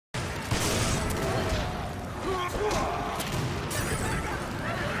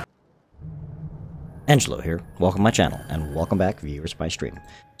Angelo here, welcome to my channel, and welcome back viewers to my stream.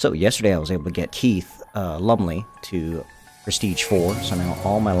 So yesterday I was able to get Keith Lumley to Prestige 4, so now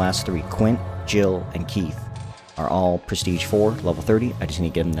all my last three, Quint, Jill, and Keith, are all Prestige 4, level 30. I just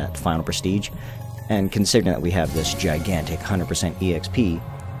need to get them that final Prestige, and considering that we have this gigantic 100% EXP,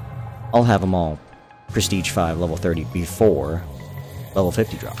 I'll have them all Prestige 5, level 30 before level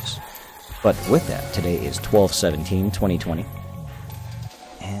 50 drops. But with that, today is 12/17/2020.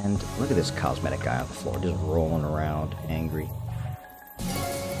 And look at this cosmetic guy on the floor, just rolling around, angry.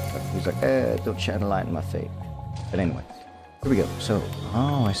 He's like, don't shine a light in my face. But anyway, here we go. So,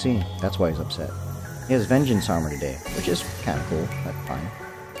 oh, I see. That's why he's upset. He has Vengeance Armour today, which is kind of cool. That's fine.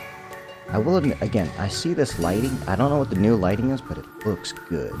 I will admit, again, I see this lighting. I don't know what the new lighting is, but it looks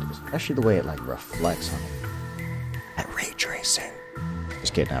good. Especially the way it, like, reflects on it. That ray tracing.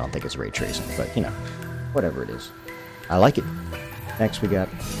 Just kidding, I don't think it's ray tracing, but, you know, whatever it is. I like it. Next we got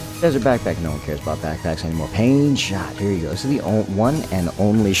Desert Backpack. No one cares about backpacks anymore. Painshot. Here you go. This is the one and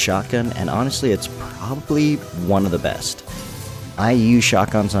only shotgun, and honestly, it's probably one of the best. I use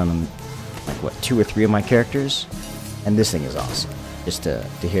shotguns on, like, what, 2 or 3 of my characters, and this thing is awesome. Just to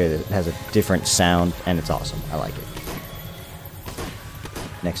hear that it has a different sound, and it's awesome. I like it.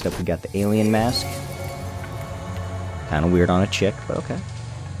 Next up, we got the alien mask. Kind of weird on a chick, but okay.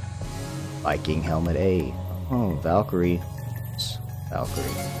 Viking helmet A. Oh, Valkyrie.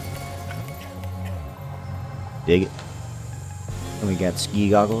 Valkyrie. Dig it. And we got ski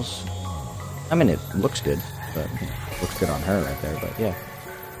goggles. I mean, it looks good, but you know, looks good on her right there, but yeah.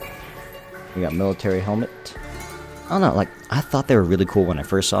 We got military helmet. I don't know, like, I thought they were really cool when I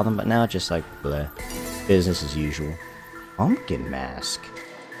first saw them, but now it's just like, bleh. Business as usual. Pumpkin mask.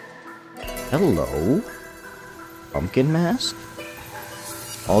 Hello? Pumpkin mask?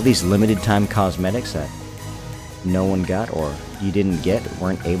 All these limited time cosmetics that no one got, or you didn't get,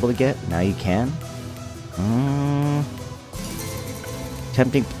 weren't able to get, now you can.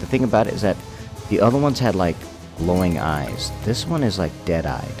 Tempting. The thing about it is that the other ones had like glowing eyes. This one is like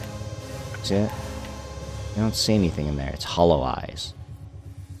dead-eyed. See it? You don't see anything in there. It's hollow eyes.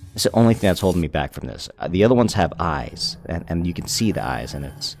 It's the only thing that's holding me back from this. The other ones have eyes, and you can see the eyes,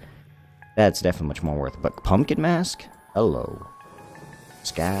 and that's definitely much more worth it. But pumpkin mask? Hello.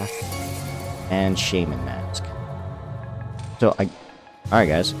 Scaff. And shaman mask. So, alright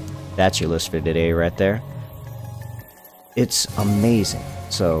guys, that's your list for today right there. It's amazing.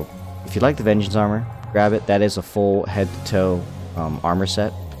 So, if you like the Vengeance Armor, grab it. That is a full head-to-toe armor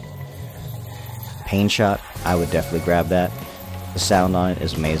set. Painshot, I would definitely grab that. The sound on it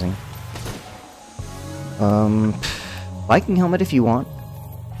is amazing. Viking helmet if you want.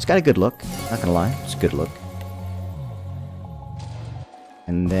 It's got a good look, not gonna lie, it's a good look.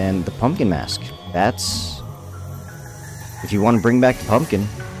 And then the pumpkin mask. That's... if you want to bring back the pumpkin,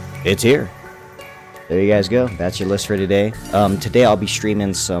 it's here. There you guys go. That's your list for today. Today I'll be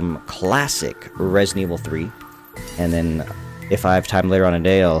streaming some classic Resident Evil 3. And then if I have time later on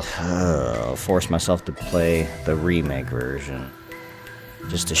today, I'll force myself to play the remake version.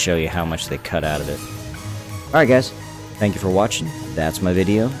 Just to show you how much they cut out of it. Alright guys, thank you for watching. That's my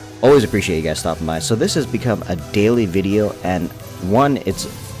video. Always appreciate you guys stopping by. So this has become a daily video, and one, it's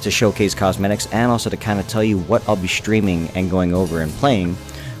to showcase cosmetics, and also to kind of tell you what I'll be streaming and going over and playing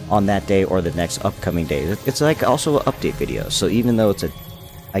on that day or the next upcoming day. It's like also an update video, so even though it's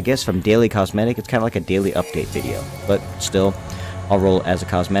I guess from daily cosmetic, it's kind of like a daily update video, but still, I'll roll as a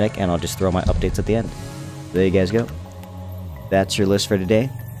cosmetic, and I'll just throw my updates at the end. There you guys go. That's your list for today.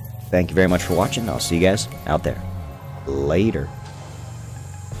 Thank you very much for watching. I'll see you guys out there. Later.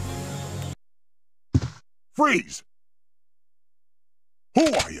 Freeze! Who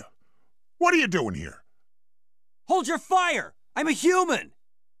are you? What are you doing here? Hold your fire! I'm a human!